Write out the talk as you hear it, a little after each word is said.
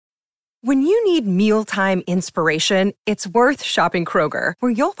When you need mealtime inspiration, it's worth shopping Kroger,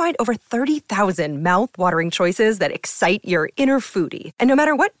 where you'll find over 30,000 mouth-watering choices that excite your inner foodie. And no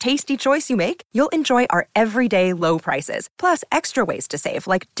matter what tasty choice you make, you'll enjoy our everyday low prices, plus extra ways to save,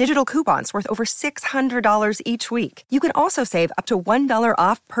 like digital coupons worth over $600 each week. You can also save up to $1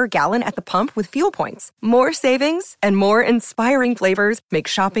 off per gallon at the pump with fuel points. More savings and more inspiring flavors make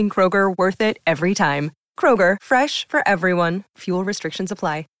shopping Kroger worth it every time. Kroger, fresh for everyone. Fuel restrictions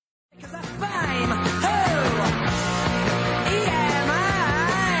apply. Cause I fame, ho,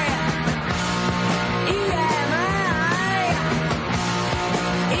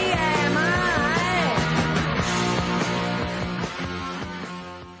 EMI,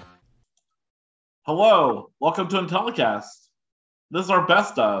 Hello, welcome to Intellicast. This is our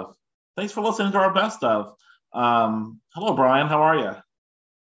best of. Thanks for listening to our best of. Hello, Brian. How are you?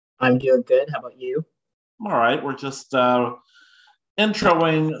 I'm doing good. How about you? I'm all right. We're just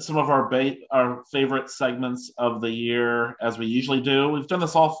introing some of our favorite segments of the year, as we usually do. We've done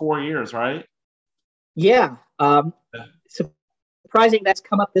this all 4 years, right? Yeah. Surprising that's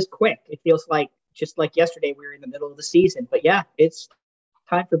come up this quick. It feels like just like yesterday we were in the middle of the season. But yeah, it's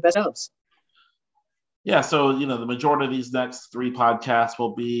time for best ofs. Yeah, so the majority of these next 3 podcasts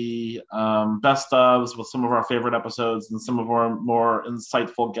will be best ofs with some of our favorite episodes and some of our more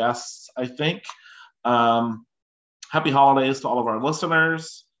insightful guests, I think. Happy holidays to all of our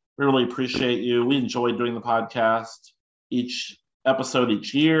listeners. We really appreciate you. We enjoy doing the podcast each episode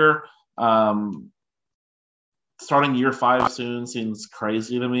each year. Starting year 5 soon seems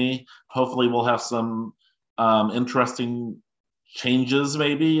crazy to me. Hopefully we'll have some interesting changes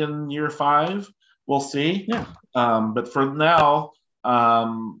maybe in year 5. We'll see. Yeah. But for now,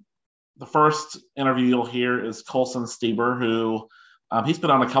 the first interview you'll hear is Colson Stieber, who he's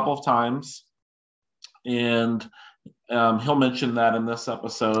been on a couple of times, and he'll mention that in this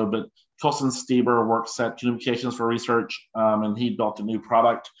episode. But Colson Stieber works at Communications for Research, and he built a new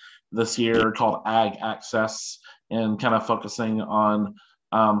product this year called Ag Access, and kind of focusing on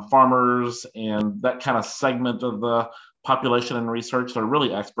farmers and that kind of segment of the population and research. They're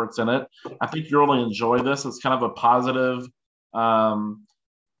really experts in it. I think you'll really enjoy this. It's kind of a positive,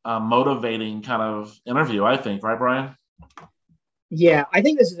 motivating kind of interview, I think. Right, Brian? Yeah, I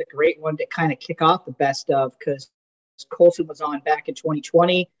think this is a great one to kind of kick off the best of, because Colson was on back in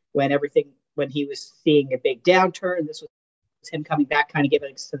 2020 when he was seeing a big downturn. This was him coming back, kind of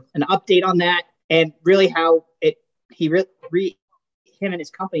giving us an update on that, and really how him and his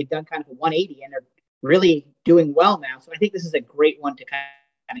company have done kind of a 180, and they're really doing well now. So I think this is a great one to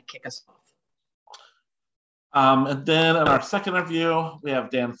kind of kick us off. And then in our second interview, we have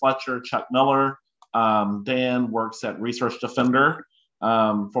Dan Fletcher, Chuck Miller. Dan works at Research Defender,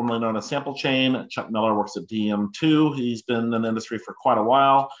 formerly known as Sample Chain. Chuck Miller works at DM2. He's been in the industry for quite a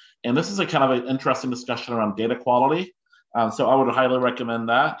while. And this is a kind of an interesting discussion around data quality. So I would highly recommend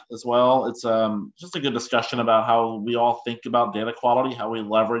that as well. It's just a good discussion about how we all think about data quality, how we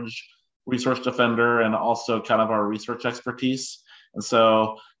leverage Research Defender, and also kind of our research expertise. And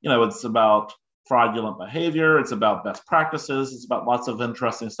so, it's about fraudulent behavior. It's about best practices. It's about lots of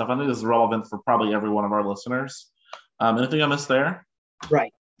interesting stuff. I think this is relevant for probably every one of our listeners. Anything I missed there?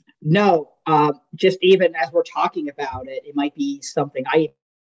 Right. No, just even as we're talking about it, it might be something I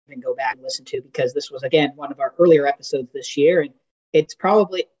even go back and listen to, because this was, again, one of our earlier episodes this year. And it's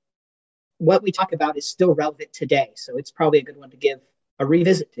probably what we talk about is still relevant today. So it's probably a good one to give a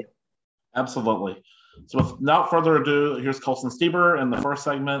revisit to. Absolutely. So without further ado, here's Colson Stieber in the first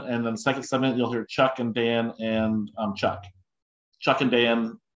segment, and then the second segment, you'll hear Chuck and Dan and Chuck. Chuck and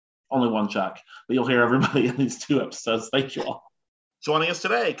Dan, only one Chuck, but you'll hear everybody in these 2 episodes. Thank you all. Joining us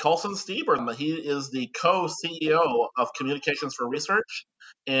today, Colson Stieber. He is the co-CEO of Communications for Research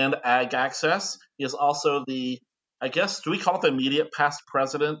and Ag Access. He is also do we call it the immediate past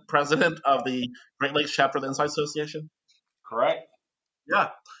president of the Great Lakes chapter of the Insight Association? Correct.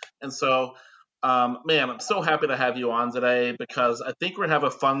 Yeah. And so, man, I'm so happy to have you on today, because I think we're going to have a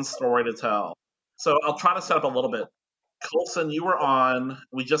fun story to tell. So I'll try to set up a little bit. Colson, you were on,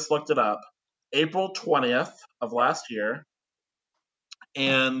 we just looked it up, April 20th of last year.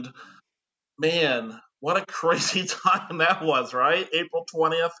 And man, what a crazy time that was, right? April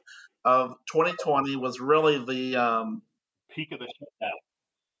 20th of 2020 was really the peak of the shutdown.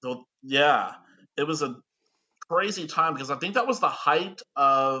 So, yeah, it was a crazy time, because I think that was the height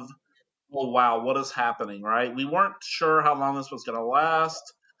of, oh, wow, what is happening, right? We weren't sure how long this was going to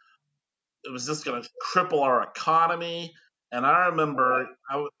last. It was just going to cripple our economy. And I remember,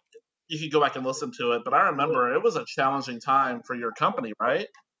 you could go back and listen to it, but I remember it was a challenging time for your company, right?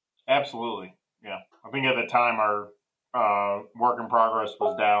 Absolutely. Yeah. I think at the time our work in progress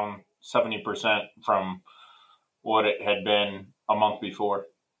was down 70% from what it had been a month before.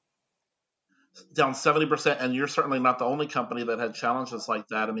 Down 70%, and you're certainly not the only company that had challenges like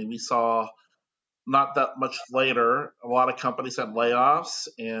that. I mean, we saw not that much later, a lot of companies had layoffs,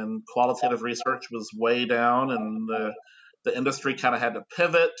 and qualitative research was way down, and the industry kind of had to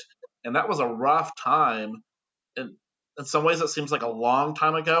pivot, and that was a rough time. In some ways, it seems like a long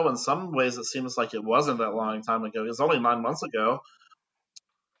time ago. In some ways, it seems like it wasn't that long time ago. It was only 9 months ago,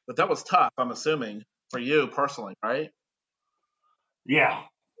 but that was tough, I'm assuming, for you personally, right? Yeah,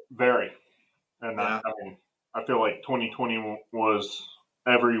 very. And Yeah. I feel like 2020 was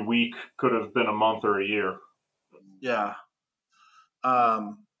every week could have been a month or a year. Yeah.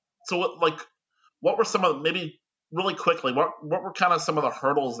 So what were some of, maybe really quickly, what were kind of some of the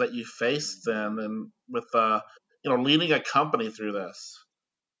hurdles that you faced then, and with leading a company through this?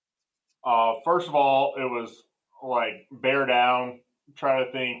 First of all, it was like bear down, try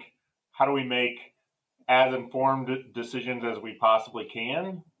to think, how do we make as informed decisions as we possibly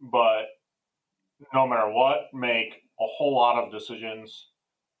can, but no matter what, make a whole lot of decisions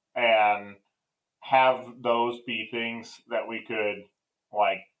and have those be things that we could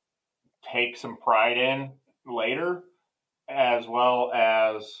like take some pride in later, as well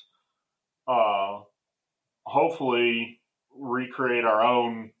as hopefully recreate our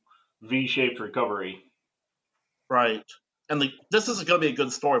own V-shaped recovery. Right. And this is going to be a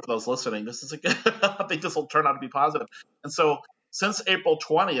good story for those listening. I think this will turn out to be positive. And so, since April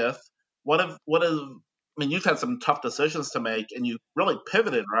 20th, you've had some tough decisions to make, and you really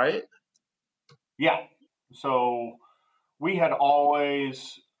pivoted, right? Yeah. So we had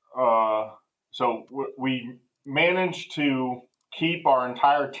always, we managed to keep our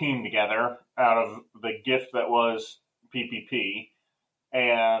entire team together out of the gift that was PPP,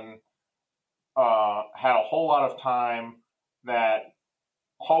 and had a whole lot of time that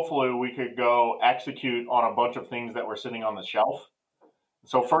hopefully we could go execute on a bunch of things that were sitting on the shelf.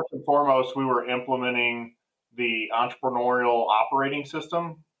 So first and foremost, we were implementing the entrepreneurial operating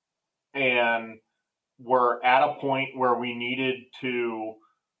system, and we're at a point where we needed to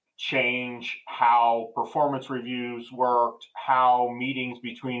change how performance reviews worked, how meetings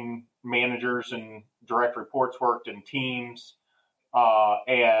between managers and direct reports worked in teams,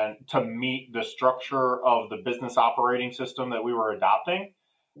 and to meet the structure of the business operating system that we were adopting.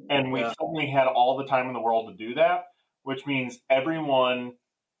 And we suddenly had all the time in the world to do that, which means everyone,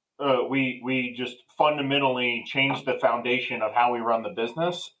 we just fundamentally changed the foundation of how we run the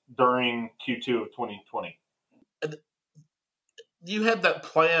business during Q2 of 2020. You had that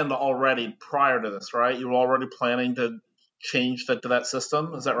planned already prior to this, right? You were already planning to change to that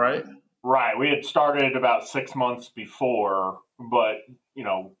system. Is that right? Right. We had started about 6 months before, but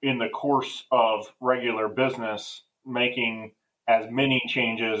in the course of regular business, making as many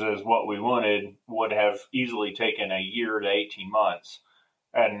changes as what we wanted would have easily taken a year to 18 months.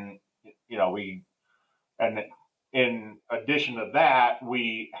 And, and in addition to that,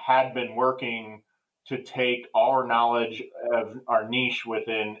 we had been working to take our knowledge of our niche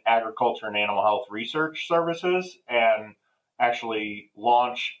within agriculture and animal health research services and actually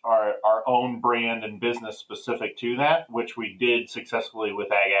launch our own brand and business specific to that, which we did successfully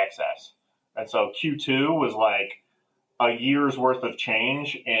with Ag Access. And so Q2 was like a year's worth of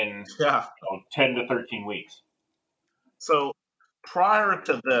change in 10 to 13 weeks. So prior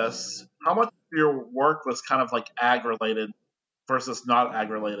to this, how much of your work was kind of like ag related versus not ag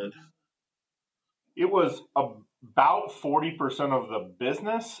related? It was about 40% of the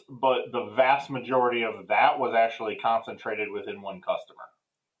business, but the vast majority of that was actually concentrated within one customer.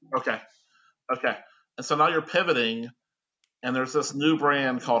 Okay. And so now you're pivoting, and there's this new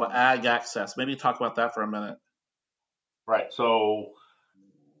brand called Ag Access. Maybe talk about that for a minute. Right. So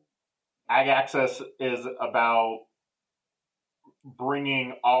Ag Access is about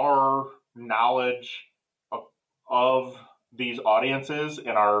bringing our knowledge of these audiences and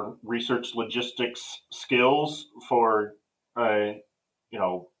our research logistics skills for,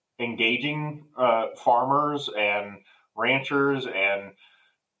 engaging farmers and ranchers and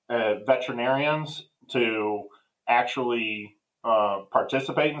veterinarians to actually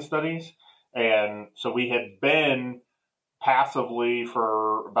participate in studies. And so we had been passively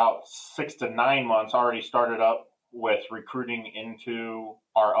for about 6 to 9 months already started up with recruiting into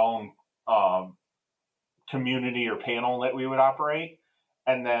our own community or panel that we would operate.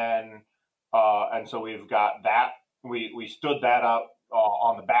 And then, and so we've got that, we stood that up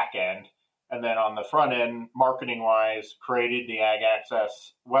on the back end. And then on the front end, marketing wise, created the Ag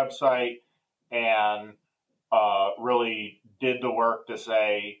Access website and really did the work to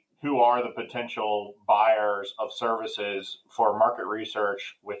say, who are the potential buyers of services for market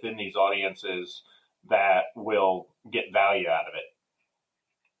research within these audiences that will get value out of it.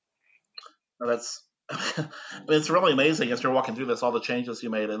 That's it's really amazing as you're walking through this, all the changes you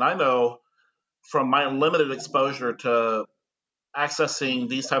made. And I know from my limited exposure to accessing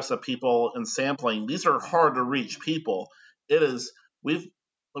these types of people and sampling, these are hard to reach people. It is, when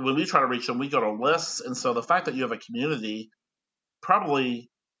we try to reach them, we go to lists. And so the fact that you have a community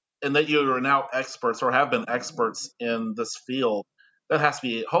probably, and that you are now experts or have been experts in this field, that has to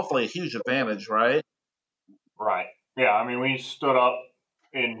be hopefully a huge advantage, right? Right. Yeah. I mean, we stood up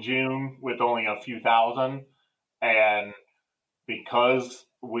in June with only a few thousand, and because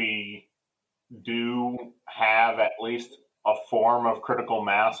we do have at least a form of critical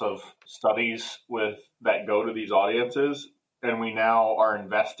mass of studies with that go to these audiences, and we now are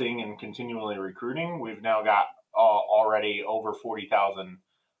investing and continually recruiting. We've now got already over 40,000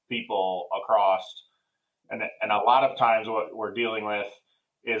 people across, and a lot of times what we're dealing with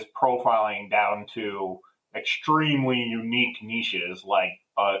is profiling down to extremely unique niches. Like,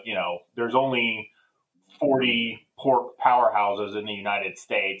 there's only 40 pork powerhouses in the United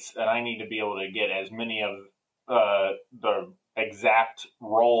States, and I need to be able to get as many of the exact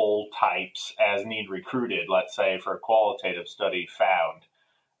role types as need recruited, let's say, for a qualitative study found.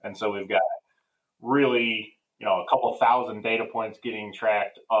 And so we've got really, a couple thousand data points getting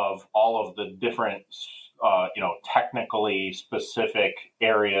tracked of all of the different, technically specific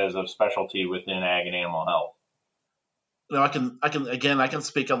areas of specialty within ag and animal health. I can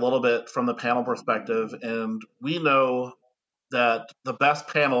speak a little bit from the panel perspective, and we know that the best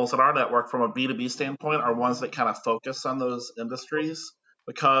panels in our network from a B2B standpoint are ones that kind of focus on those industries,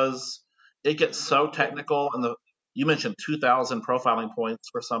 because it gets so technical. And you mentioned 2,000 profiling points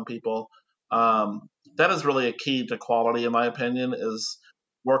for some people. That is really a key to quality, in my opinion, is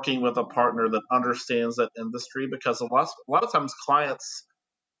working with a partner that understands that industry, because a lot of times clients,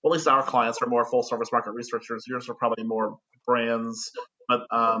 well, at least our clients, are more full service market researchers. Yours are probably more brands, but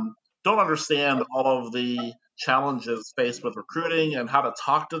don't understand all of the challenges faced with recruiting and how to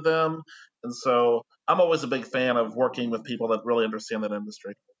talk to them. And so I'm always a big fan of working with people that really understand that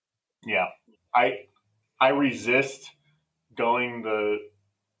industry. Yeah. I resist going the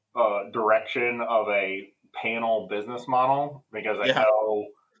direction of a panel business model, because I know,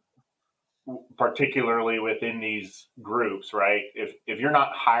 particularly within these groups, right? If you're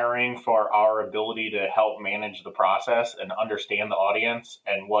not hiring for our ability to help manage the process and understand the audience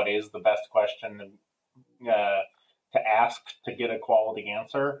and what is the best question to ask to get a quality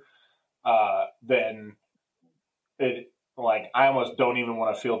answer, then I almost don't even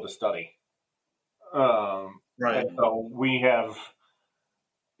want to field the study. Right. And so we have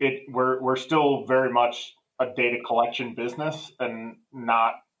it. We're still very much a data collection business and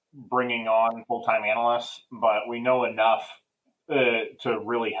not bringing on full-time analysts, but we know enough to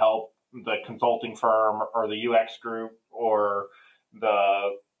really help the consulting firm or the UX group or the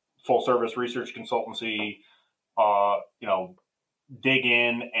full-service research consultancy, dig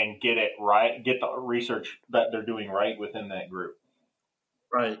in and get it right, get the research that they're doing right within that group.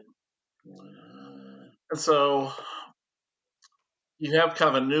 Right. And so you have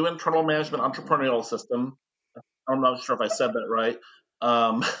kind of a new internal management entrepreneurial system. I'm not sure if I said that right.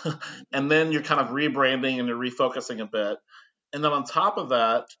 And then you're kind of rebranding and you're refocusing a bit. And then on top of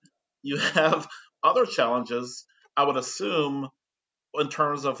that, you have other challenges, I would assume, in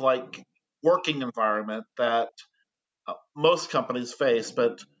terms of like working environment that most companies face.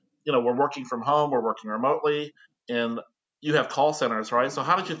 But, we're working from home, we're working remotely, and you have call centers, right? So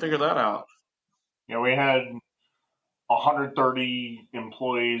how did you figure that out? We had 130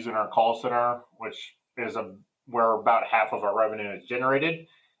 employees in our call center, which is where about half of our revenue is generated.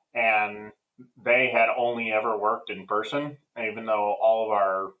 And they had only ever worked in person, even though all of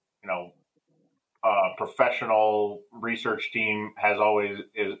our, professional research team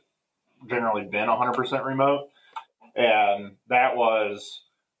is generally been 100% remote. And that was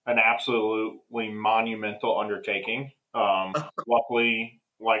an absolutely monumental undertaking. Luckily,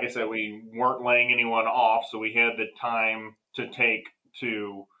 like I said, we weren't laying anyone off, so we had the time to take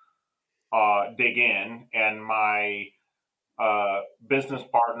to dig in. And my business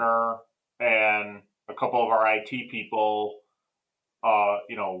partner and a couple of our IT people,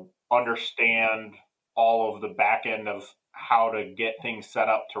 understand all of the back end of how to get things set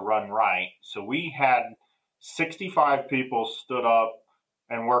up to run right. So we had 65 people stood up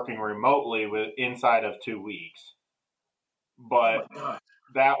and working remotely inside of 2 weeks. But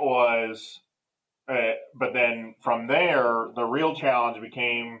that was, but then from there, the real challenge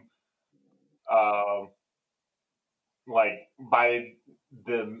became, by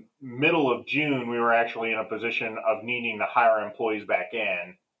the middle of June, we were actually in a position of needing to hire employees back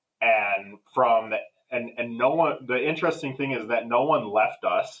in. And from the, and no one, the interesting thing is that no one left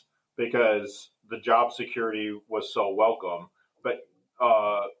us because the job security was so welcome. But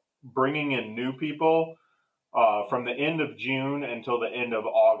bringing in new people, from the end of June until the end of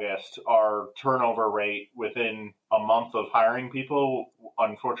August, our turnover rate within a month of hiring people,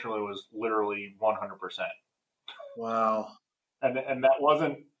 unfortunately, was literally 100%. Wow. And that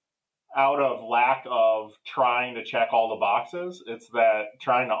wasn't out of lack of trying to check all the boxes. It's that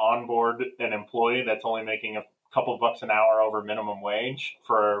trying to onboard an employee that's only making a couple bucks an hour over minimum wage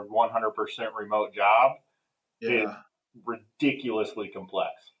for a 100% remote job is ridiculously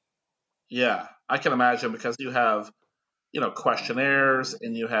complex. Yeah, I can imagine, because you have, questionnaires,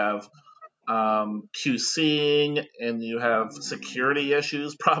 and you have QCing, and you have security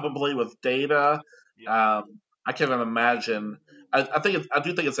issues probably with data. Yeah. I can imagine. I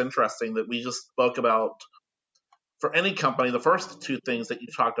do think it's interesting that we just spoke about, for any company, the first two things that you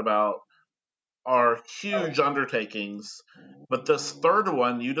talked about are huge undertakings, but this third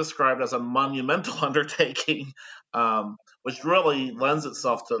one you described as a monumental undertaking, which really lends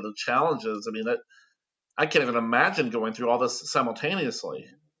itself to the challenges. I mean, I can't even imagine going through all this simultaneously.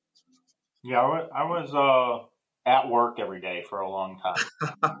 Yeah, I was at work every day for a long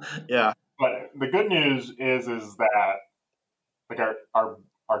time. Yeah. But the good news is that like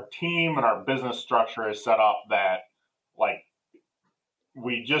our team and our business structure is set up that like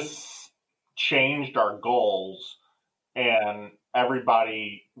we just changed our goals and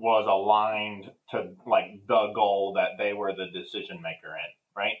everybody was aligned to like the goal that they were the decision maker in,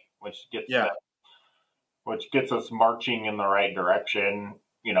 right? Which gets us marching in the right direction,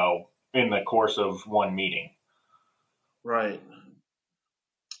 in the course of one meeting. Right.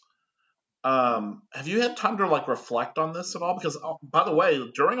 Have you had time to reflect on this at all? Because, by the way,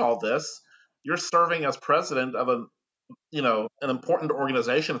 during all this, you're serving as president of an important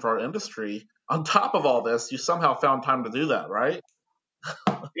organization for our industry. On top of all this, you somehow found time to do that, right?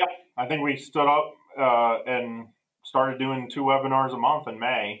 Yeah, I think we stood up and started doing 2 webinars a month in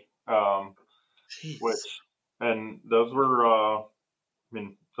May, and those were,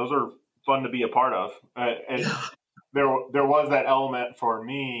 those are fun to be a part of. And there was that element for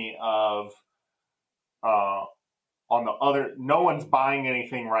me of, on the other, no one's buying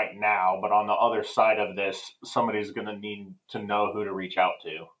anything right now, but on the other side of this, somebody's going to need to know who to reach out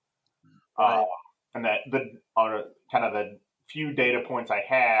to. Right. And that on kind of the few data points I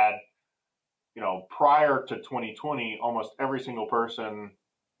had, prior to 2020, almost every single person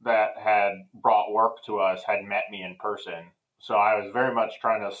that had brought work to us had met me in person. So I was very much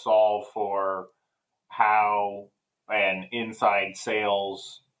trying to solve for how an inside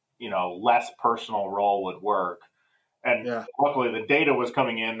sales, less personal role would work. And luckily the data was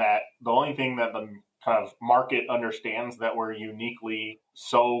coming in that the only thing that the kind of market understands that we're uniquely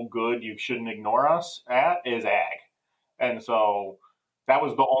so good you shouldn't ignore us at is ag. And so that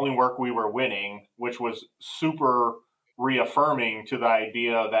was the only work we were winning, which was super reaffirming to the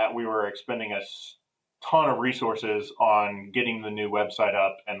idea that we were expending a ton of resources on getting the new website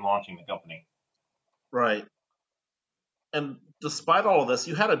up and launching the company. Right. And despite all of this,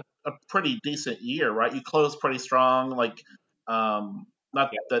 you had a pretty decent year, right? You closed pretty strong.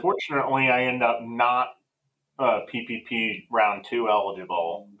 Fortunately, I end up not PPP round 2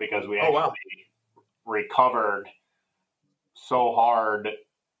 eligible because we actually recovered so hard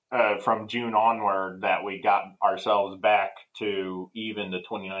from June onward that we got ourselves back to even the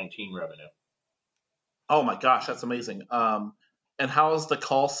 2019 revenue. Oh my gosh, that's amazing. And how's the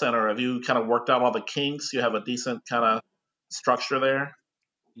call center? Have you kind of worked out all the kinks? You have a decent kind of structure there?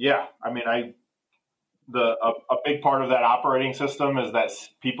 Yeah, I mean, a big part of that operating system is that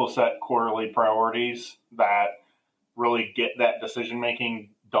people set quarterly priorities that really get that decision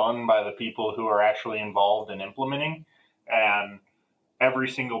making done by the people who are actually involved in implementing. And every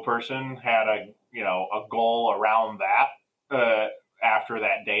single person had a goal around that after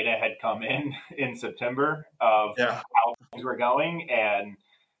that data had come in September of how things were going, and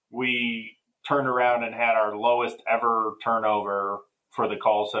we turned around and had our lowest ever turnover for the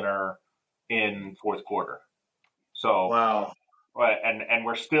call center in fourth quarter. So wow. And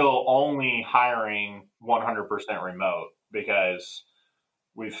we're still only hiring 100% remote because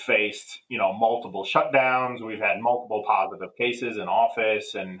we've faced, multiple shutdowns. We've had multiple positive cases in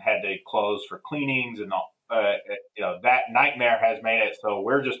office and had to close for cleanings, and that nightmare has made it so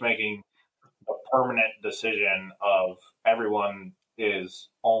we're just making a permanent decision of everyone is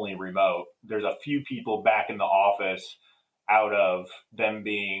only remote. There's a few people back in the office out of them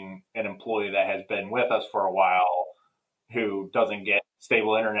being an employee that has been with us for a while who doesn't get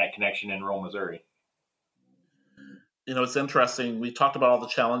stable internet connection in rural Missouri. You know, it's interesting. We talked about all the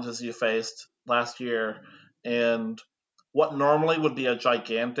challenges you faced last year, and what normally would be a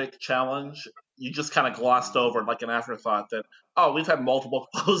gigantic challenge, you just kind of glossed over like an afterthought that, oh, we've had multiple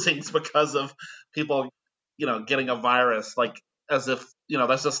closings because of people, you know, getting a virus, like as if, you know,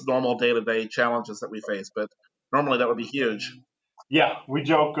 that's just normal day-to-day challenges that we face. But normally that would be huge. Yeah, we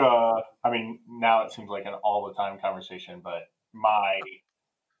joke. I mean, now it seems like an all-the-time conversation, but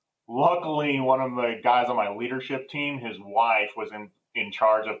luckily, one of the guys on my leadership team, his wife was in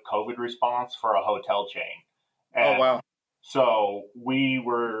charge of COVID response for a hotel chain. And oh, wow. So we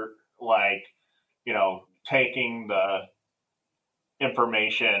were like, you know, taking the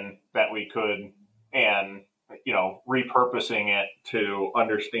information that we could and, you know, repurposing it to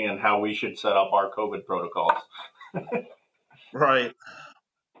understand how we should set up our COVID protocols. Right.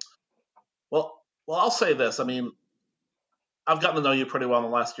 Well, I'll say this. I mean, I've gotten to know you pretty well in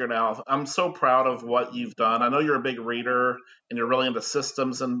the last year now. I'm so proud of what you've done. I know you're a big reader and you're really into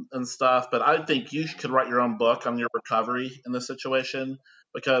systems and stuff, but I think you could write your own book on your recovery in this situation,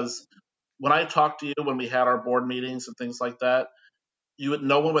 because when I talked to you, when we had our board meetings and things like that,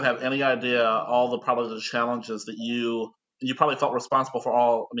 no one would have any idea all the probably the challenges that you probably felt responsible for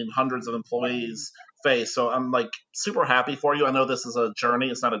all, I mean, hundreds of employees face. So I'm like super happy for you. I know this is a journey.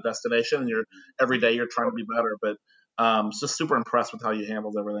 It's not a destination, and every day you're trying to be better, but just super impressed with how you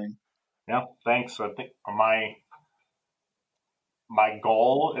handled everything. Yeah, thanks. I think my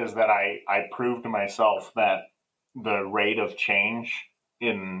goal is that I prove to myself that the rate of change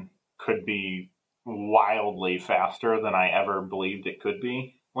could be wildly faster than I ever believed it could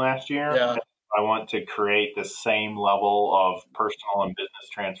be last year. Yeah. I want to create the same level of personal and business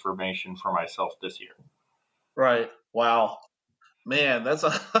transformation for myself this year. Right. Wow. Man, that's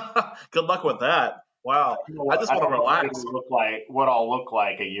good luck with that. Wow. I just want to relax. What I'll look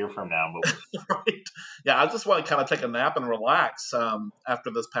like a year from now. But right. Yeah, I just want to kind of take a nap and relax after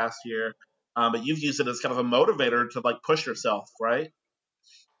this past year. But you've used it as kind of a motivator to like push yourself, right?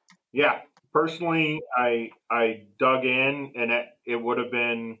 Yeah. Personally, I dug in, and it would have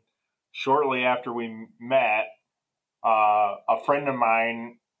been shortly after we met. A friend of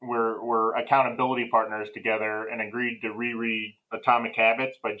mine, we're accountability partners together, and agreed to reread Atomic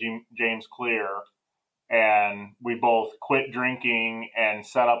Habits by James Clear. And we both quit drinking and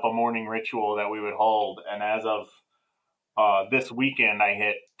set up a morning ritual that we would hold. And as of this weekend, I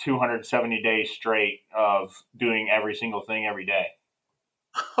hit 270 days straight of doing every single thing every day.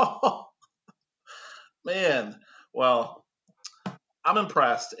 Man, well, I'm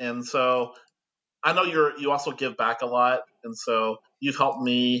impressed. And so I know you also give back a lot. And so you've helped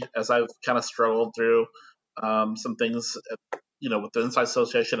me as I've kind of struggled through some things, with the Inside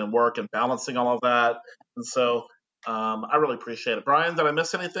Association and work and balancing all of that. And so I really appreciate it. Brian, did I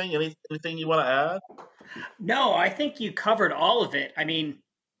miss anything? Anything you want to add? No, I think you covered all of it. I mean,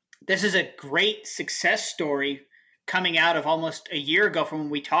 this is a great success story coming out of almost a year ago from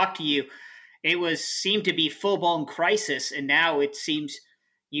when we talked to you. It seemed to be full-blown crisis, and now it seems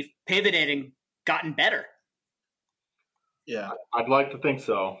you've pivoted and gotten better. Yeah. I'd like to think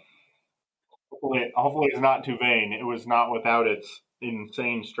so. Hopefully it's not too vain. It was not without its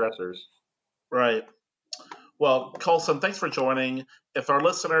insane stressors. Right. Well, Colson, thanks for joining. If our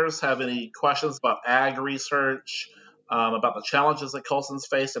listeners have any questions about ag research, about the challenges that Colson's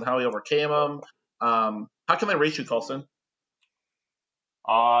faced and how he overcame them, how can they reach you, Colson?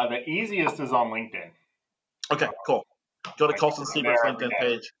 The easiest is on LinkedIn. Okay, cool. Go to Colson Siebert's LinkedIn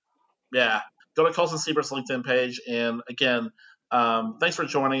page. Yeah, go to Colson Siebert's LinkedIn page. And again, thanks for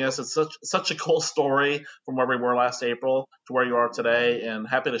joining us. It's such a cool story from where we were last April to where you are today, and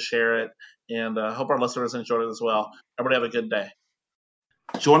happy to share it. And hope our listeners enjoyed it as well. Everybody have a good day.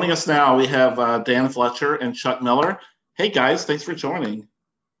 Joining us now, we have Dan Fletcher and Chuck Miller. Hey, guys, thanks for joining.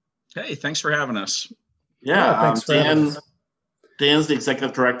 Hey, thanks for having us. Yeah, thanks for having us. Dan's the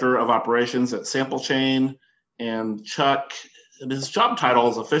Executive Director of Operations at Sample Chain, and Chuck, his job title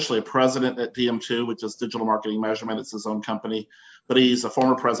is officially a president at DM2, which is Digital Marketing Measurement. It's his own company, but he's a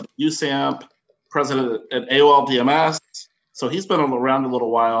former president of USAMP, president at AOL DMS. So he's been around a little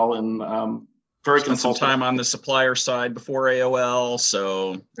while and very consultative. Some time on the supplier side before AOL,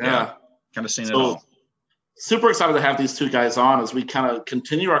 so yeah, kind of seen it all. Super excited to have these two guys on as we kind of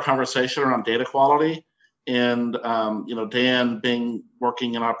continue our conversation around data quality. And, Dan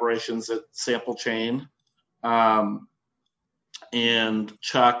working in operations at Sample Chain, and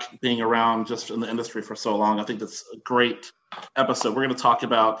Chuck being around just in the industry for so long. I think that's a great episode. We're going to talk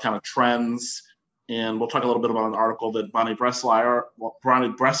about kind of trends, and we'll talk a little bit about an article that Bonnie Breslauer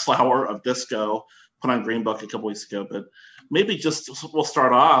of Disco put on Green Book a couple weeks ago. But maybe just we'll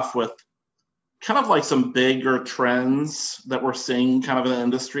start off with kind of like some bigger trends that we're seeing kind of in the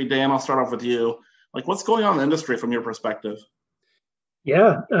industry. Dan, I'll start off with you. Like, what's going on in the industry from your perspective?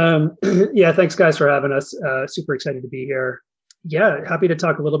 Yeah. Yeah. Thanks, guys, for having us. Super excited to be here. Yeah. Happy to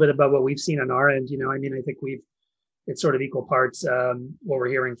talk a little bit about what we've seen on our end. I think it's sort of equal parts what we're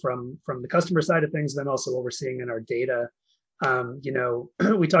hearing from the customer side of things, then also what we're seeing in our data.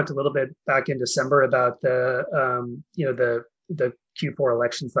 We talked a little bit back in December about the Q4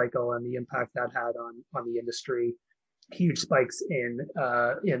 election cycle and the impact that had on the industry. Huge spikes in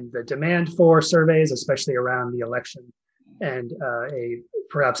the demand for surveys, especially around the election, and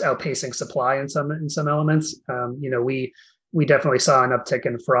perhaps outpacing supply in some elements. We definitely saw an uptick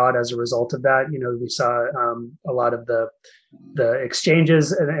in fraud as a result of that. We saw a lot of the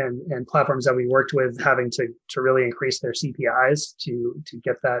exchanges and platforms that we worked with having to really increase their CPIs to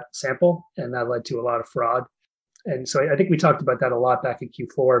get that sample, and that led to a lot of fraud. And so I think we talked about that a lot back in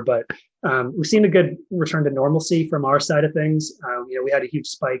Q4, but we've seen a good return to normalcy from our side of things. We had a huge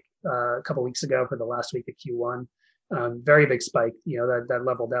spike a couple of weeks ago for the last week of Q1. Very big spike, that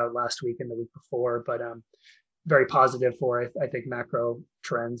leveled out last week and the week before, but very positive for, I think, macro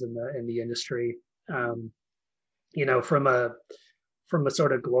trends in the industry. From a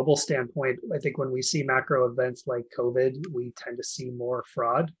sort of global standpoint, I think when we see macro events like COVID, we tend to see more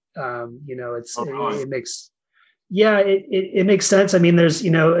fraud. It makes sense. I mean, there's,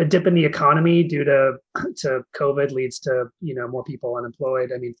 a dip in the economy due to COVID leads to, more people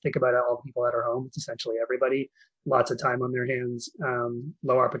unemployed. I mean, think about it, all the people that are home. It's essentially everybody, lots of time on their hands,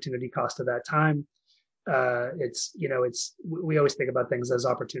 low opportunity cost of that time. We always think about things as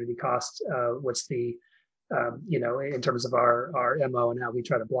opportunity costs. What's the, in terms of our MO and how we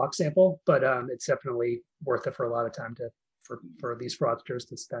try to block sample, but it's definitely worth it for a lot of time for these fraudsters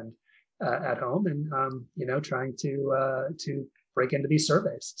to spend at home and trying to break into these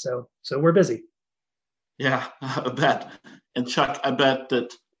surveys. So we're busy. Yeah, I bet. And Chuck, I bet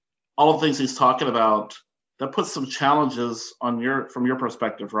that all of the things he's talking about, that puts some challenges from your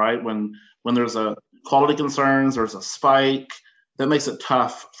perspective, right? When there's a quality concerns, there's a spike, that makes it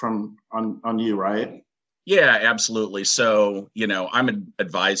tough on you, right? Yeah, absolutely. So, I'm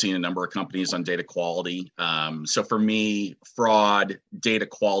advising a number of companies on data quality. So for me, fraud, data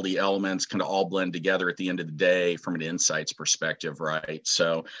quality elements kind of all blend together at the end of the day from an insights perspective, right?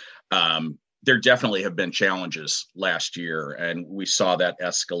 So there definitely have been challenges last year, and we saw that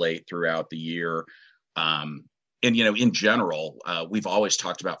escalate throughout the year. And, in general, we've always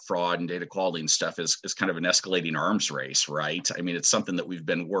talked about fraud and data quality and stuff as kind of an escalating arms race, right? I mean, it's something that we've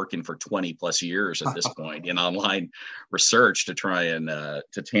been working for 20 plus years at this point in online research to try and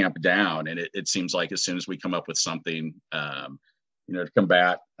to tamp down. And it seems like as soon as we come up with something, to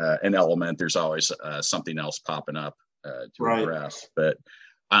combat an element, there's always something else popping up to address. But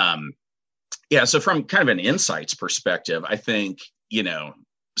so from kind of an insights perspective, I think,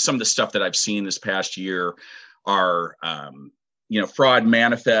 some of the stuff that I've seen this past year are, fraud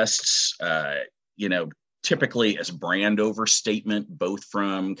manifests, typically as brand overstatement, both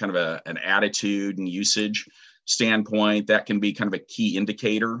from kind of an attitude and usage standpoint. That can be kind of a key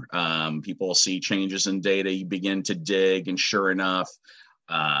indicator. People see changes in data, you begin to dig, and sure enough,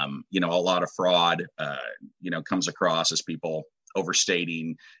 a lot of fraud, comes across as people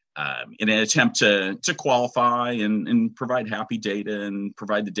overstating in an attempt to qualify and provide happy data and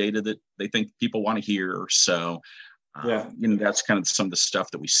provide the data that they think people want to hear. So, that's kind of some of the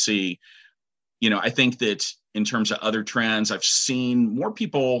stuff that we see. I think that in terms of other trends, I've seen more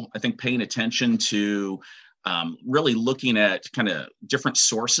people, I think, paying attention to really looking at kind of different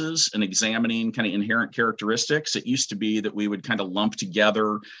sources and examining kind of inherent characteristics. It used to be that we would kind of lump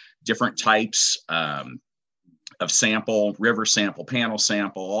together different types of sample, river sample, panel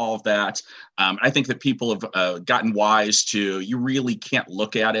sample, all of that. I think that people have gotten wise to, you really can't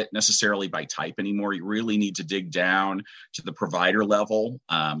look at it necessarily by type anymore. You really need to dig down to the provider level,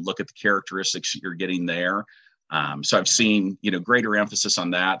 look at the characteristics that you're getting there. So I've seen, greater emphasis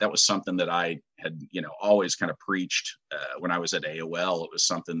on that. That was something that I had, always kind of preached when I was at AOL. It was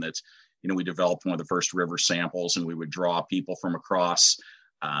something that, we developed one of the first river samples, and we would draw people from across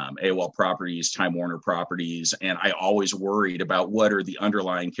AOL properties, Time Warner properties. And I always worried about what are the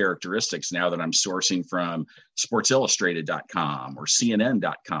underlying characteristics now that I'm sourcing from sportsillustrated.com or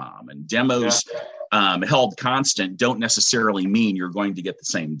CNN.com. And demos held constant don't necessarily mean you're going to get the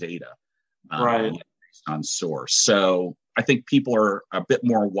same data based on source. So I think people are a bit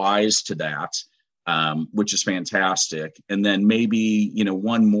more wise to that, which is fantastic. And then maybe,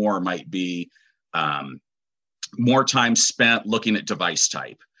 one more might be more time spent looking at device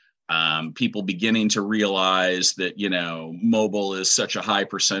type. People beginning to realize that, mobile is such a high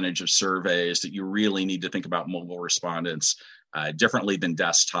percentage of surveys that you really need to think about mobile respondents differently than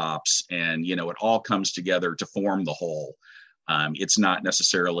desktops. And, it all comes together to form the whole. It's not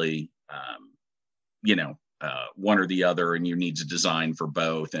necessarily, one or the other, and you need to design for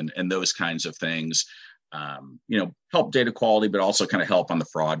both and those kinds of things, help data quality, but also kind of help on the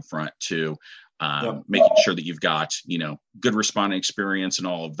fraud front too. Making sure that you've got, good responding experience and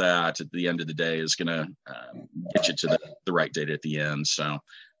all of that at the end of the day is going to get you to the right data at the end. So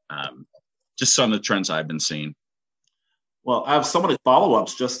just some of the trends I've been seeing. Well, I have so many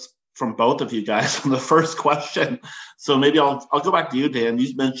follow-ups just from both of you guys on the first question. So maybe I'll go back to you, Dan.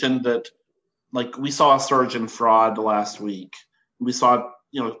 You mentioned that we saw a surge in fraud last week. We saw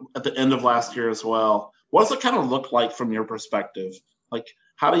it, at the end of last year as well. What does it kind of look like from your perspective?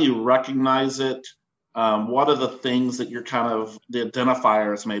 How do you recognize it? What are the things that you're kind of the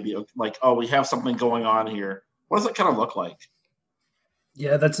identifiers maybe we have something going on here? What does it kind of look like?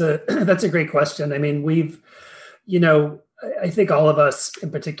 Yeah, that's a great question. I mean, I think all of us in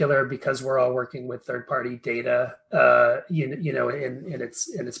particular, because we're all working with third-party data, in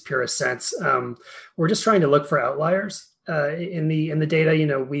its purest sense, we're just trying to look for outliers in the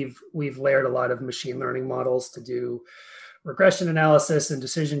data. We've layered a lot of machine learning models to do regression analysis and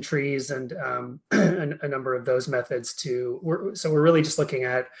decision trees and a number of those methods so we're really just looking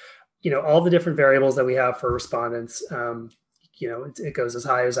at, all the different variables that we have for respondents. It goes as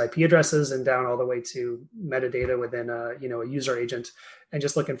high as IP addresses and down all the way to metadata within a user agent, and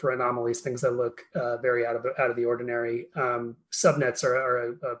just looking for anomalies, things that look very out of the ordinary. Subnets are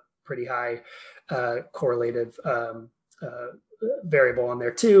a pretty high correlative variable on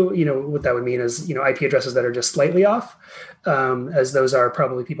there too. What that would mean is, IP addresses that are just slightly off, as those are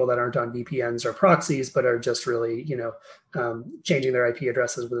probably people that aren't on VPNs or proxies, but are just really, changing their IP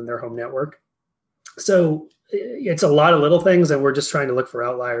addresses within their home network. So it's a lot of little things, and we're just trying to look for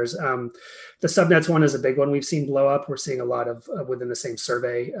outliers. The subnets one is a big one we've seen blow up. We're seeing a lot of within the same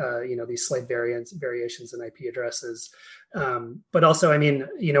survey, these slight variations in IP addresses. But also,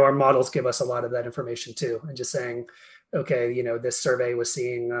 our models give us a lot of that information too, and just saying, okay, this survey was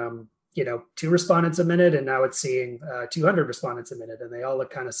seeing, 2 respondents a minute, and now it's seeing 200 respondents a minute, and they all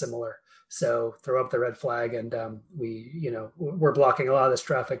look kind of similar. So throw up the red flag, and we're blocking a lot of this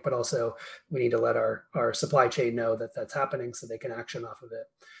traffic, but also we need to let our supply chain know that that's happening so they can action off of it.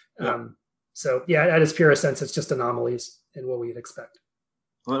 Yeah. At its purest sense, it's just anomalies in what we'd expect.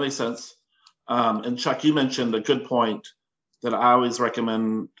 Well, that makes sense. And Chuck, you mentioned a good point that I always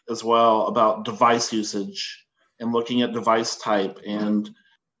recommend as well about device usage and looking at device type. And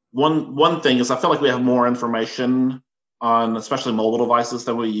one thing is I feel like we have more information on especially mobile devices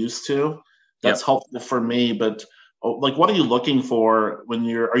than we used to. That's helpful for me, but what are you looking for when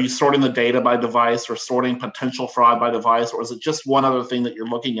are you sorting the data by device or sorting potential fraud by device, or is it just one other thing that you're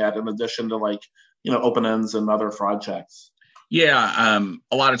looking at in addition to open ends and other fraud checks? Yeah,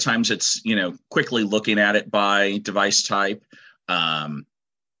 a lot of times it's, quickly looking at it by device type,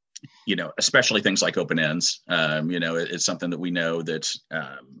 especially things like open ends. It's something that we know that,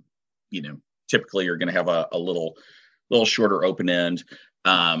 typically you're going to have a little shorter open end.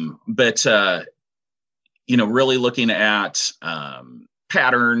 But really looking at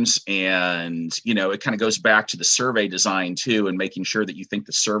patterns and, it kind of goes back to the survey design too, and making sure that you think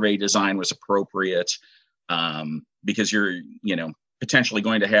the survey design was appropriate, because you're, potentially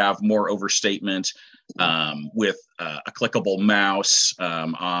going to have more overstatement with a clickable mouse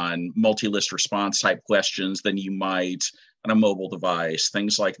on multi-list response type questions than you might on a mobile device,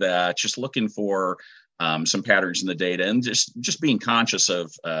 things like that. Just looking for some patterns in the data, and just being conscious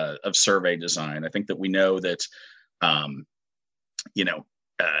of survey design. I think that we know that,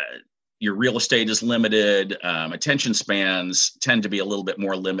 your real estate is limited. Attention spans tend to be a little bit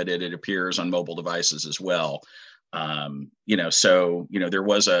more limited, it appears, on mobile devices as well. There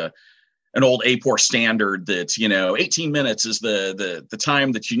was an old APOR standard that, 18 minutes is the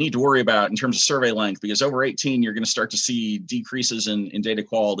time that you need to worry about in terms of survey length, because over 18, you're going to start to see decreases in data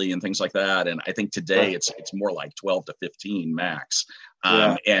quality and things like that. And I think today it's more like 12 to 15 max,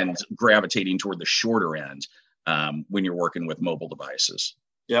 and gravitating toward the shorter end when you're working with mobile devices.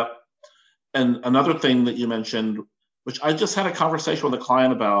 Yep. And another thing that you mentioned, which I just had a conversation with a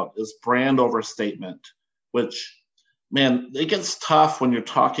client about, is brand overstatement, which, man, it gets tough when you're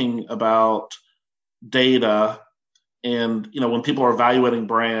talking about data and, when people are evaluating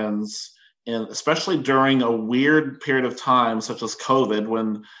brands, and especially during a weird period of time, such as COVID,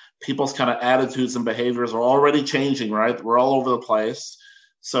 when people's kind of attitudes and behaviors are already changing, right? We're all over the place.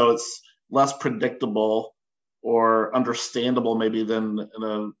 So it's less predictable or understandable maybe than in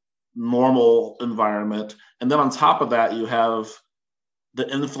a normal environment. And then on top of that, you have the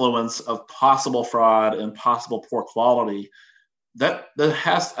influence of possible fraud and possible poor quality. I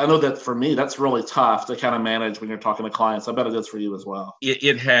know that for me, that's really tough to kind of manage when you're talking to clients. I bet it is for you as well.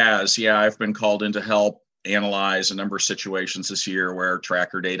 It has. Yeah. I've been called in to help analyze a number of situations this year where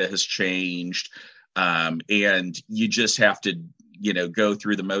tracker data has changed. And you just have to, go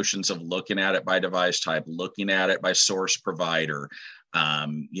through the motions of looking at it by device type, looking at it by source provider,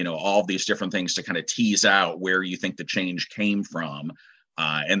 all of these different things to kind of tease out where you think the change came from.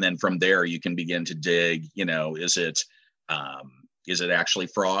 And then from there, you can begin to dig, is it actually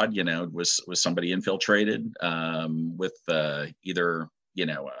fraud? Was somebody infiltrated with either,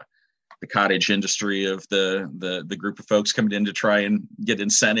 the cottage industry of the group of folks coming in to try and get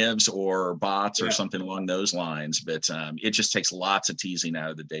incentives, or bots or something along those lines. But it just takes lots of teasing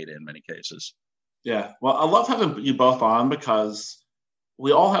out of the data in many cases. Yeah. Well, I love having you both on because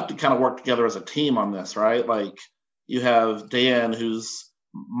we all have to kind of work together as a team on this, right? Like you have Dan who's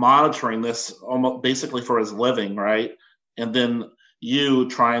monitoring this almost basically for his living, right? And then you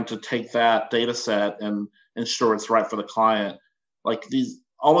trying to take that data set and ensure it's right for the client. Like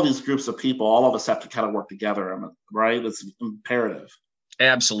all of these groups of people, all of us have to kind of work together, right? It's imperative.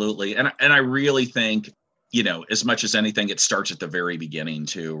 Absolutely. And I really think, as much as anything, it starts at the very beginning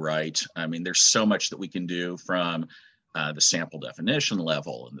too, right? I mean, there's so much that we can do from the sample definition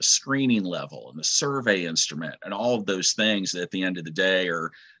level and the screening level and the survey instrument and all of those things that at the end of the day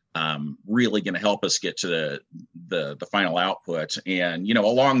are really going to help us get to the final output. And,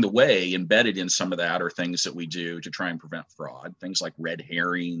 along the way, embedded in some of that are things that we do to try and prevent fraud, things like red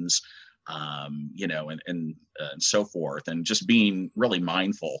herrings, and so forth. And just being really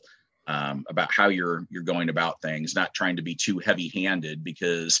mindful about how you're going about things, not trying to be too heavy-handed,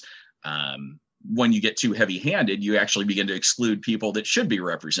 because when you get too heavy-handed, you actually begin to exclude people that should be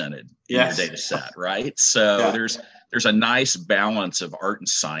represented in your data set, right? So there's a nice balance of art and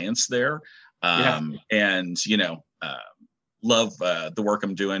science there. And, love the work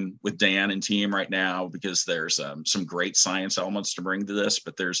I'm doing with Dan and team right now, because there's some great science elements to bring to this,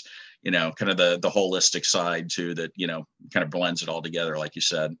 but there's, kind of the holistic side too, that, kind of blends it all together, like you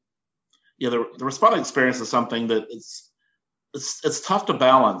said. Yeah, the respondent experience is something that it's tough to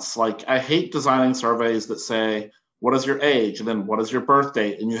balance. Like, I hate designing surveys that say, what is your age? And then what is your birth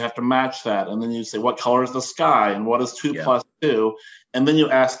date? And you have to match that. And then you say, what color is the sky? And what is 2 plus 2? And then you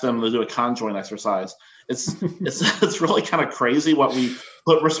ask them to do a conjoint exercise. It's really kind of crazy what we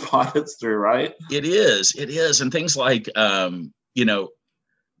put respondents through, right? It is. And things like,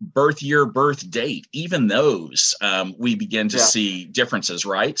 birth year, birth date, even those, we begin to see differences,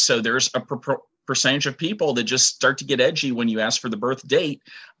 right? So there's a percentage of people that just start to get edgy when you ask for the birth date,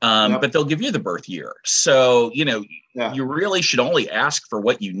 but they'll give you the birth year. So, you really should only ask for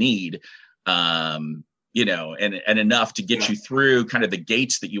what you need, and enough to get you through kind of the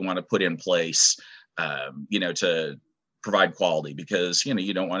gates that you want to put in place, to provide quality, because,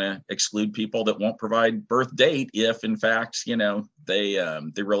 you don't want to exclude people that won't provide birth date if in fact, they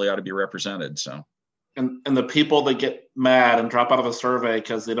really ought to be represented. So. And the people that get mad and drop out of a survey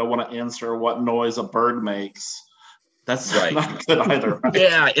because they don't want to answer what noise a bird makes, that's not good either. Right?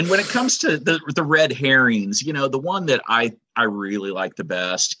 Yeah. And when it comes to the red herrings, the one that I really like the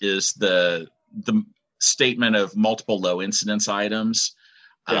best is the statement of multiple low incidence items.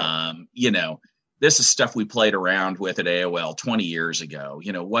 This is stuff we played around with at AOL 20 years ago.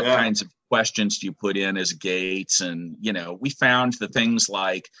 What kinds of questions do you put in as gates? And, we found the things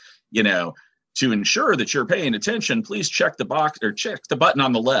like, to ensure that you're paying attention, please check the box or check the button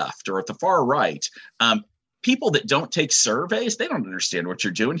on the left or at the far right. People that don't take surveys, they don't understand what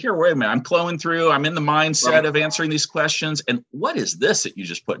you're doing here. Wait a minute, I'm going through, I'm in the mindset of answering these questions. And what is this that you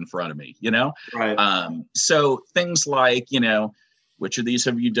just put in front of me, Right. So things like, which of these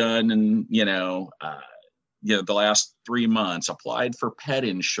have you done? And, the last 3 months, applied for pet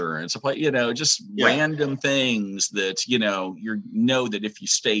insurance, random things that, that if you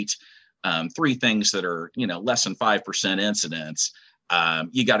state 3 things that are, less than 5% incidents,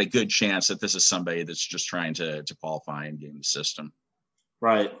 you got a good chance that this is somebody that's just trying to qualify and game the system.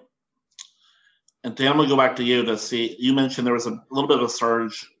 Right. And Dan, I'm going to go back to you to see, you mentioned there was a little bit of a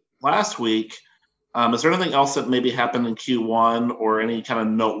surge last week. Is there anything else that maybe happened in Q1 or any kind of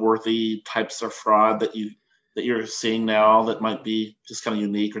noteworthy types of fraud that you're seeing now that might be just kind of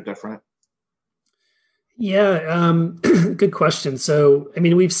unique or different? Yeah, good question. So,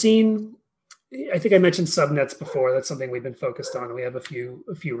 we've seen, I think I mentioned subnets before. That's something we've been focused on. We have a few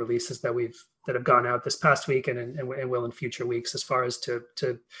releases that that have gone out this past week and will in future weeks, as far as to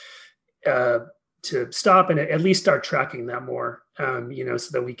stop and at least start tracking that more, so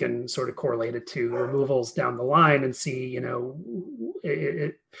that we can sort of correlate it to removals down the line and see,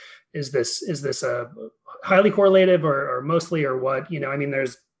 is this a highly correlative or mostly or what?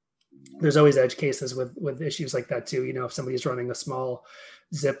 There's always edge cases with issues like that too. If somebody's running a small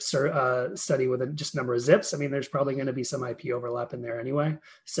zips or study with just a number of zips, there's probably going to be some IP overlap in there anyway.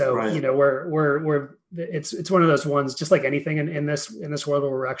 So right. It's one of those ones, just like anything in this world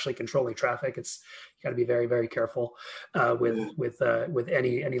where we're actually controlling traffic. It's got to be very, very careful with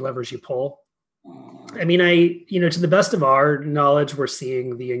any levers you pull. To the best of our knowledge, we're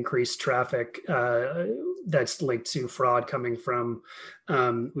seeing the increased traffic that's linked to fraud coming from.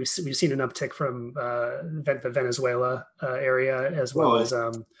 We've seen an uptick from the Venezuela area as well as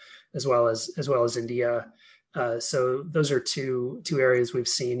India. So those are two areas we've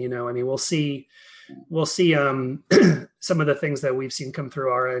seen. We'll see. Some of the things that we've seen come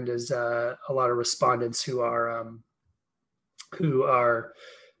through our end is a lot of respondents who are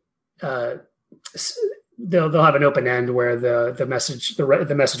they'll have an open end where the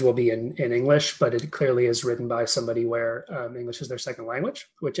message will be in English, but it clearly is written by somebody where English is their second language,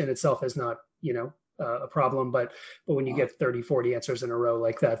 which in itself is not a problem. But when you get 30, 40 answers in a row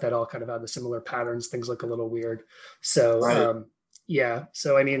like that all kind of have the similar patterns. Things look a little weird. So right.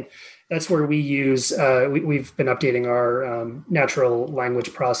 So that's where we use. We've been updating our natural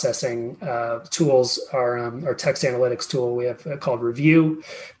language processing tools. Our text analytics tool we have called Review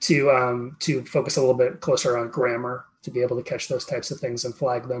to focus a little bit closer on grammar to be able to catch those types of things and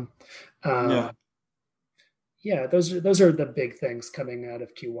flag them. Those are the big things coming out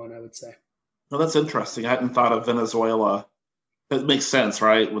of Q1, I would say. Well, that's interesting. I hadn't thought of Venezuela. It makes sense,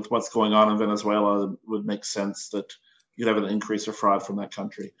 right? With what's going on in Venezuela, it would make sense that you'd have an increase of fraud from that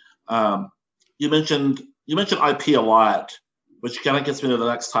country. You mentioned IP a lot, which kind of gets me to the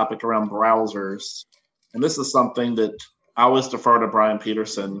next topic around browsers. And this is something that I always defer to Brian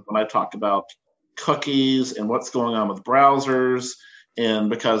Peterson when I talk about cookies and what's going on with browsers. And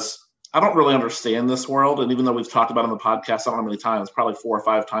because I don't really understand this world, and even though we've talked about it on the podcast, I don't know how many times, probably 4 or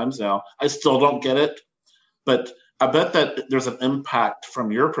 5 times now, I still don't get it. But I bet that there's an impact from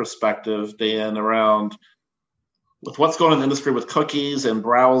your perspective, Dan, around with what's going on in the industry with cookies and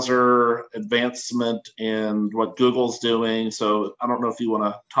browser advancement and what Google's doing. So I don't know if you want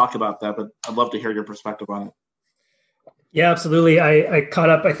to talk about that, but I'd love to hear your perspective on it. Yeah, absolutely. I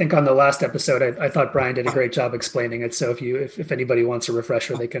caught up, I think, on the last episode. I thought Brian did a great job explaining it. So if anybody wants a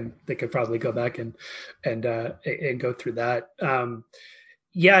refresher, they could probably go back and go through that.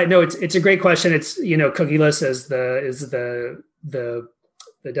 It's a great question. It's, cookieless is the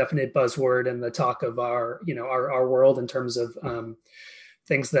definite buzzword and the talk of our world in terms of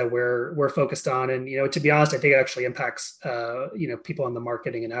things that we're focused on. And, to be honest, I think it actually impacts, people on the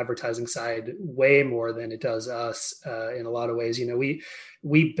marketing and advertising side way more than it does us in a lot of ways.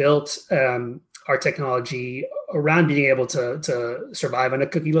 We built our technology around being able to survive in a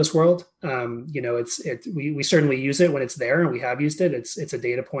cookieless world. We certainly use it when it's there, and we have used it. It's a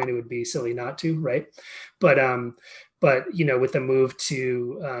data point. It would be silly not to, right? But with the move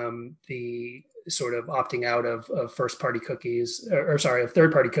to the sort of opting out of first-party cookies, of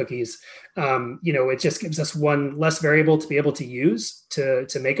third-party cookies, it just gives us one less variable to be able to use to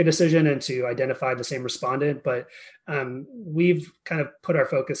make a decision and to identify the same respondent. But we've kind of put our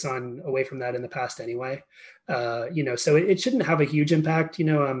focus away from that in the past anyway. So it shouldn't have a huge impact.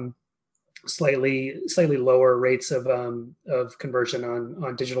 Slightly lower rates of conversion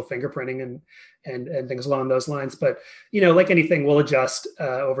on digital fingerprinting and things along those lines. But, like anything, we'll adjust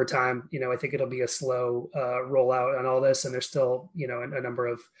over time. I think it'll be a slow rollout on all this. And there's still, a number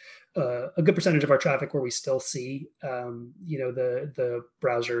of a good percentage of our traffic where we still see, the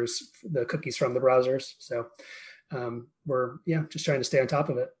browsers, the cookies from the browsers. So we're just trying to stay on top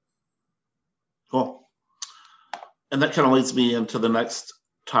of it. Cool. And that kind of leads me into the next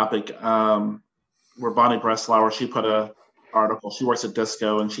topic, where Bonnie Breslauer, she put a article. She works at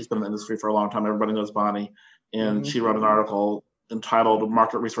Disco, and she's been in the industry for a long time. Everybody knows Bonnie. And she wrote an article entitled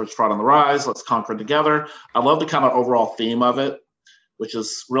Market Research Fraud on the Rise, Let's Conquer It Together. I love the kind of overall theme of it, which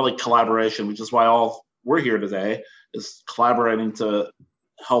is really collaboration, which is why all we're here today, is collaborating to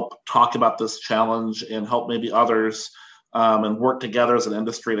help talk about this challenge and help maybe others and work together as an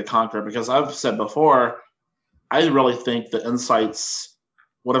industry to conquer it. Because I've said before, I really think the insights,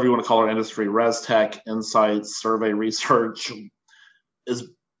 whatever you want to call our industry, res tech, insights, survey research,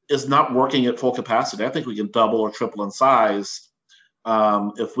 is not working at full capacity. I think we can double or triple in size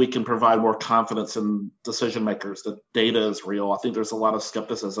if we can provide more confidence in decision makers that data is real. I think there's a lot of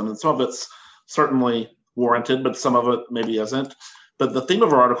skepticism, and some of it's certainly warranted, but some of it maybe isn't. But the theme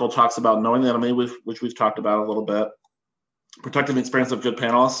of our article talks about knowing the enemy, which we've talked about a little bit, protecting the experience of good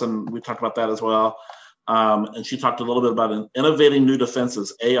panelists, and we talked about that as well. And she talked a little bit about innovating new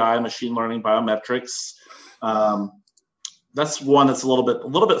defenses, AI, machine learning, biometrics. That's one that's a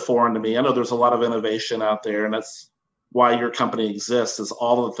little bit foreign to me. I know there's a lot of innovation out there, and that's why your company exists, is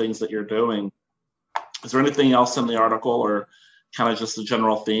all of the things that you're doing. Is there anything else in the article, or kind of just the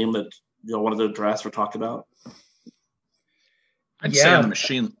general theme that you wanted to address or talk about? I'd say on the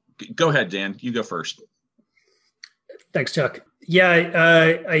machine. Go ahead, Dan. You go first. Thanks, Chuck.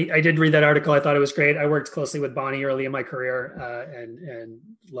 Yeah, I did read that article. I thought it was great. I worked closely with Bonnie early in my career, and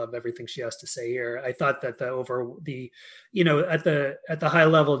love everything she has to say here. I thought that at the high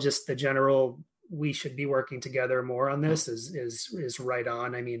level, just the general, we should be working together more on this is right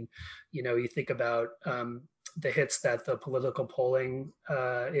on. I mean, you think about the hits that the political polling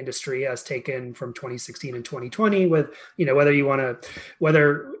industry has taken from 2016 and 2020 with,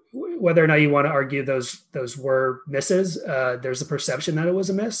 whether or not you want to argue those were misses, there's a perception that it was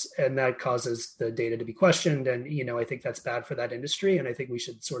a miss, and that causes the data to be questioned. And, I think that's bad for that industry. And I think we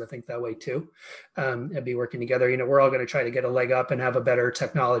should sort of think that way too, and be working together. We're all going to try to get a leg up and have a better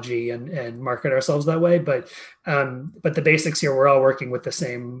technology and market ourselves that way. But the basics here, we're all working with the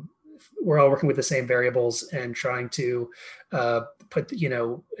same variables and trying to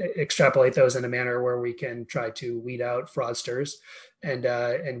extrapolate those in a manner where we can try to weed out fraudsters,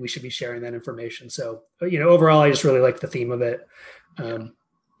 and we should be sharing that information. So, overall, I just really like the theme of it.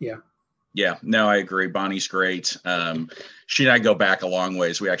 Yeah, no, I agree. Bonnie's great. She and I go back a long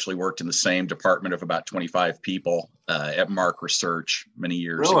ways. We actually worked in the same department of about 25 people at Mark Research many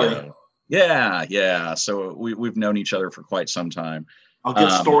years ago. Yeah. So we've known each other for quite some time. I'll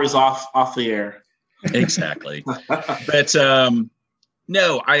get stories off the air. Exactly. But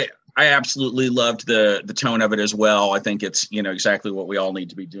no, I absolutely loved the tone of it as well. I think it's, exactly what we all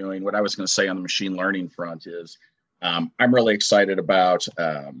need to be doing. What I was going to say on the machine learning front is I'm really excited about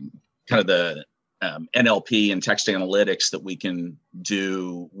kind of the NLP and text analytics that we can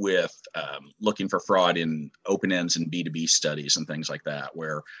do with looking for fraud in open ends and B2B studies and things like that,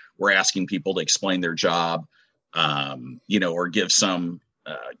 where we're asking people to explain their job, or give some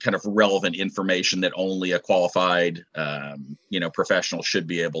kind of relevant information that only a qualified, professional should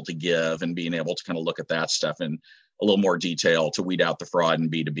be able to give, and being able to kind of look at that stuff in a little more detail to weed out the fraud in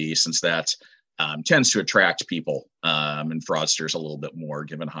B2B, since that tends to attract people and fraudsters a little bit more,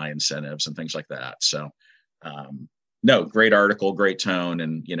 given high incentives and things like that. So, no, great article, great tone,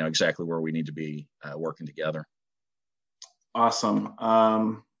 and, exactly where we need to be working together. Awesome.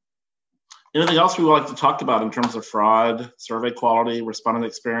 Anything else we would like to talk about in terms of fraud, survey quality, respondent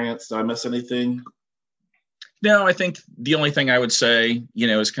experience? Did I miss anything? No, I think the only thing I would say,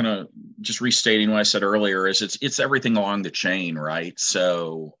 is kind of just restating what I said earlier, is it's everything along the chain, right?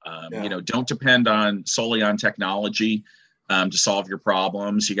 So, don't depend solely on technology to solve your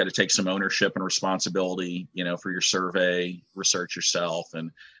problems. You got to take some ownership and responsibility, for your survey, research yourself,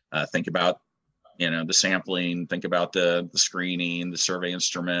 and think about, the sampling, think about the screening, the survey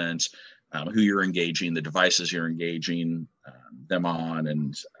instruments, who you're engaging, the devices you're engaging them on.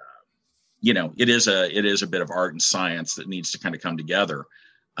 And, it is a bit of art and science that needs to kind of come together,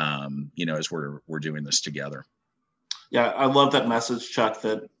 as we're doing this together. Yeah, I love that message, Chuck,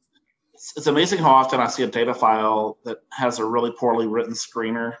 that it's amazing how often I see a data file that has a really poorly written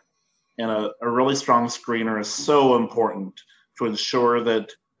screener, and a really strong screener is so important to ensure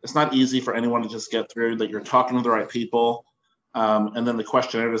that it's not easy for anyone to just get through, that you're talking to the right people. And then the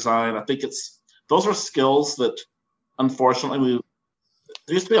questionnaire design, I think those are skills that, unfortunately,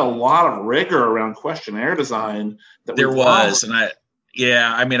 there used to be a lot of rigor around questionnaire design. There was, and I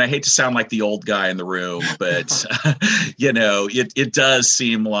hate to sound like the old guy in the room, but it does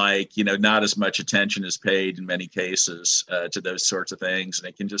seem like, not as much attention is paid in many cases to those sorts of things, and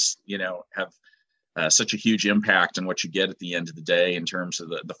it can just, have such a huge impact on what you get at the end of the day in terms of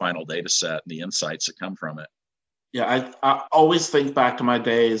the final data set and the insights that come from it. Yeah, I always think back to my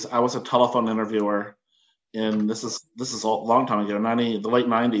days. I was a telephone interviewer, and this is a long time ago, the late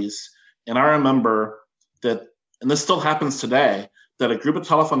 90s. And I remember that, and this still happens today, that a group of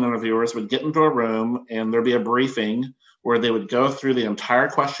telephone interviewers would get into a room and there'd be a briefing where they would go through the entire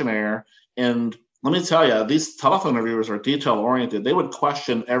questionnaire. And let me tell you, these telephone interviewers are detail oriented. They would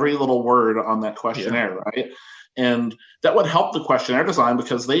question every little word on that questionnaire, right? And that would help the questionnaire design,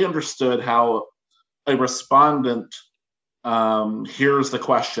 because they understood how a respondent hears the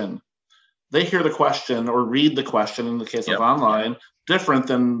question. They hear the question or read the question, in the case of online, different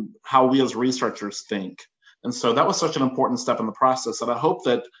than how we as researchers think. And so that was such an important step in the process that I hope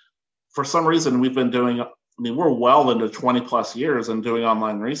that for some reason we've been doing I mean, we're well into 20 plus years in doing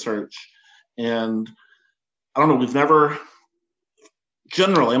online research. And I don't know, we've never,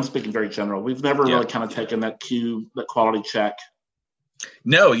 generally, I'm speaking very general, we've never really kind of taken that quality check.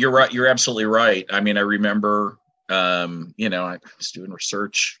 No, you're right. You're absolutely right. I mean, I remember, I was doing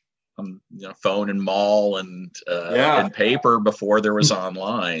research on phone and mall and paper before there was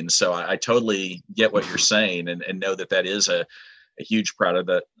online. So I totally get what you're saying and know that is a huge part of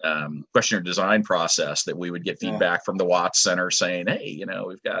the questionnaire design process, that we would get feedback from the Watts Center saying, hey,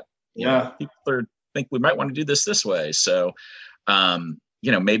 we've got, people think we might want to do this way. So,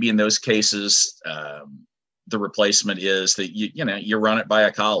 maybe in those cases, the replacement is that you run it by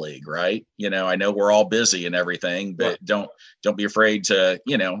a colleague, right? I know we're all busy and everything, but don't be afraid to,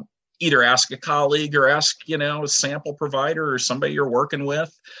 either ask a colleague or ask, a sample provider or somebody you're working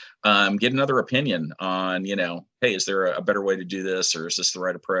with, get another opinion on, hey, is there a better way to do this, or is this the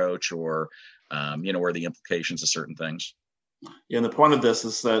right approach, or, what are the implications of certain things? Yeah, and the point of this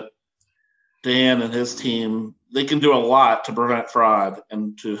is that Dan and his team, they can do a lot to prevent fraud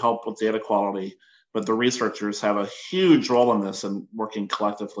and to help with data quality, but the researchers have a huge role in this and working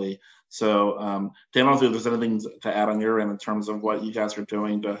collectively. So, Dan, I don't know if there's anything to add on your end in terms of what you guys are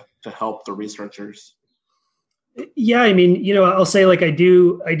doing to help the researchers. Yeah, I mean, I'll say, like, I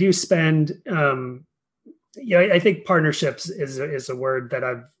do spend, I think partnerships is a word that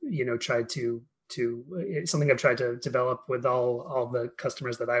I've, tried to it's something I've tried to develop with all the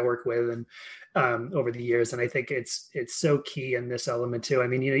customers that I work with and over the years. And I think it's so key in this element too. I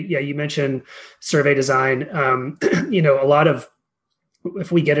mean, you mentioned survey design, a lot of,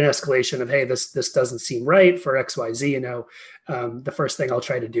 if we get an escalation of, hey, this doesn't seem right for XYZ, the first thing I'll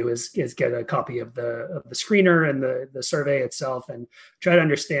try to do is get a copy of the screener and the survey itself and try to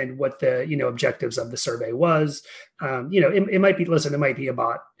understand what the, objectives of the survey was. It might be, it might be a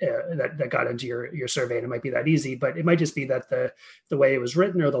bot that got into your survey, and it might be that easy, but it might just be that the way it was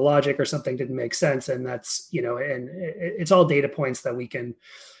written or the logic or something didn't make sense. And that's, and it's all data points that we can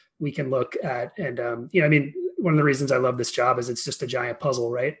look at. And, I mean, one of the reasons I love this job is it's just a giant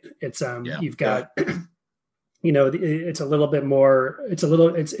puzzle, right? It's, you've got, it's a little bit more,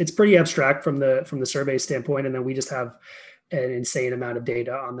 it's pretty abstract from the survey standpoint. And then we just have an insane amount of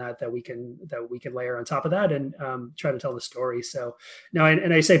data on that we can layer on top of that and try to tell the story. So now,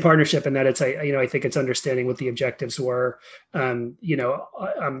 and I say partnership in that it's, I think it's understanding what the objectives were. I'm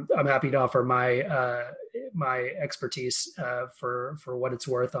happy to offer my expertise for what it's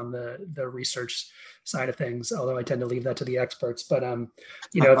worth on the research side of things, although I tend to leave that to the experts. But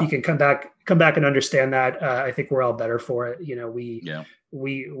if you can come back and understand that, I think we're all better for it.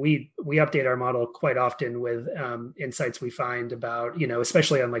 We update our model quite often with insights we find about,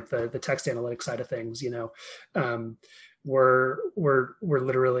 especially on like the text analytics side of things. We're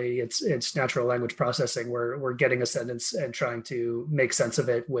literally, it's natural language processing. We're getting a sentence and trying to make sense of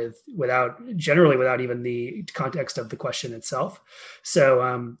it without even the context of the question itself. So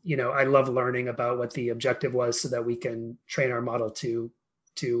I love learning about what the objective was so that we can train our model to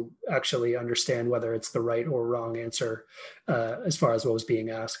actually understand whether it's the right or wrong answer as far as what was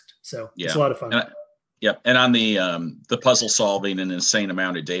being asked. So it's a lot of fun. And on the puzzle solving and insane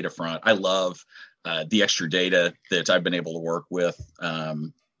amount of data front, I love the extra data that I've been able to work with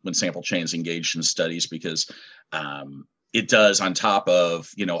when Sample Chain's engaged in studies, because it does, on top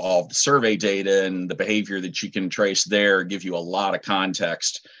of all of the survey data and the behavior that you can trace there, give you a lot of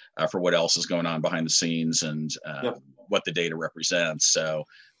context for what else is going on behind the scenes and what the data represents. So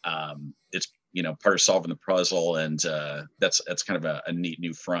it's part of solving the puzzle, and that's kind of a neat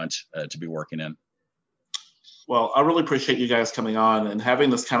new front to be working in. Well, I really appreciate you guys coming on and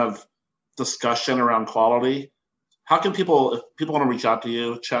having this kind of discussion around quality. How can people, if people want to reach out to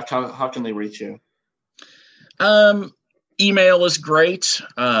you, Chuck, how can they reach you? Email is great.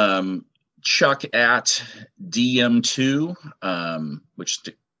 Chuck at DM2, which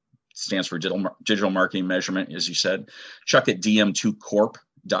stands for digital marketing measurement, as you said. Chuck at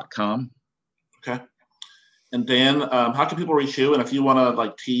dm2corp.com. Okay. And Dan, how can people reach you? And if you want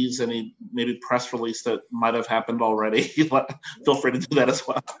to tease any maybe press release that might have happened already, feel free to do that as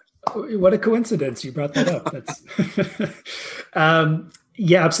well. What a coincidence you brought that up. That's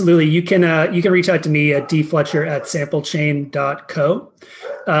yeah, absolutely. You can reach out to me at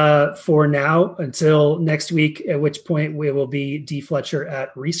dfletcher@samplechain.co for now until next week, at which point we will be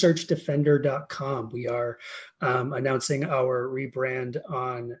dfletcher@researchdefender.com. We are announcing our rebrand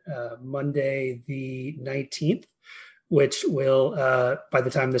on Monday the 19th. which will, by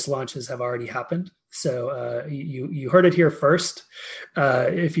the time this launches, have already happened. So you heard it here first.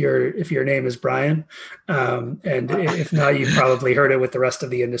 If your name is Brian, and if not, you probably heard it with the rest of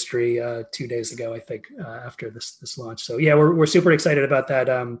the industry 2 days ago, I think, after this launch. So yeah, we're super excited about that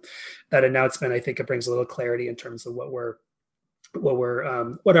announcement. I think it brings a little clarity in terms of what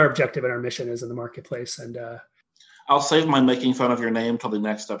our objective and our mission is in the marketplace. And I'll save my making fun of your name till the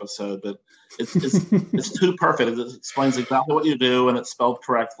next episode, but it's too perfect. It explains exactly what you do, and it's spelled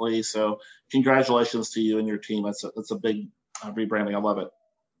correctly. So congratulations to you and your team. That's a big rebranding. I love it.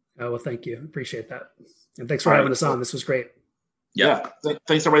 Oh, well, thank you. Appreciate that. And thanks for having us on. This was great. Yeah.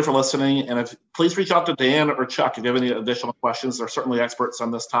 Thanks everybody for listening. And please reach out to Dan or Chuck if you have any additional questions. They're certainly experts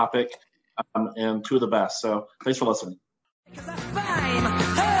on this topic, and two of the best. So thanks for listening.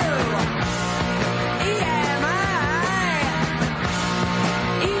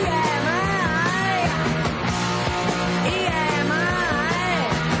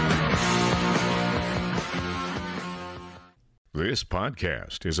 This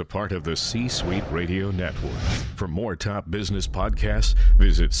podcast is a part of the C-Suite Radio Network. For more top business podcasts,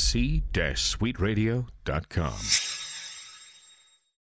 visit c-suiteradio.com.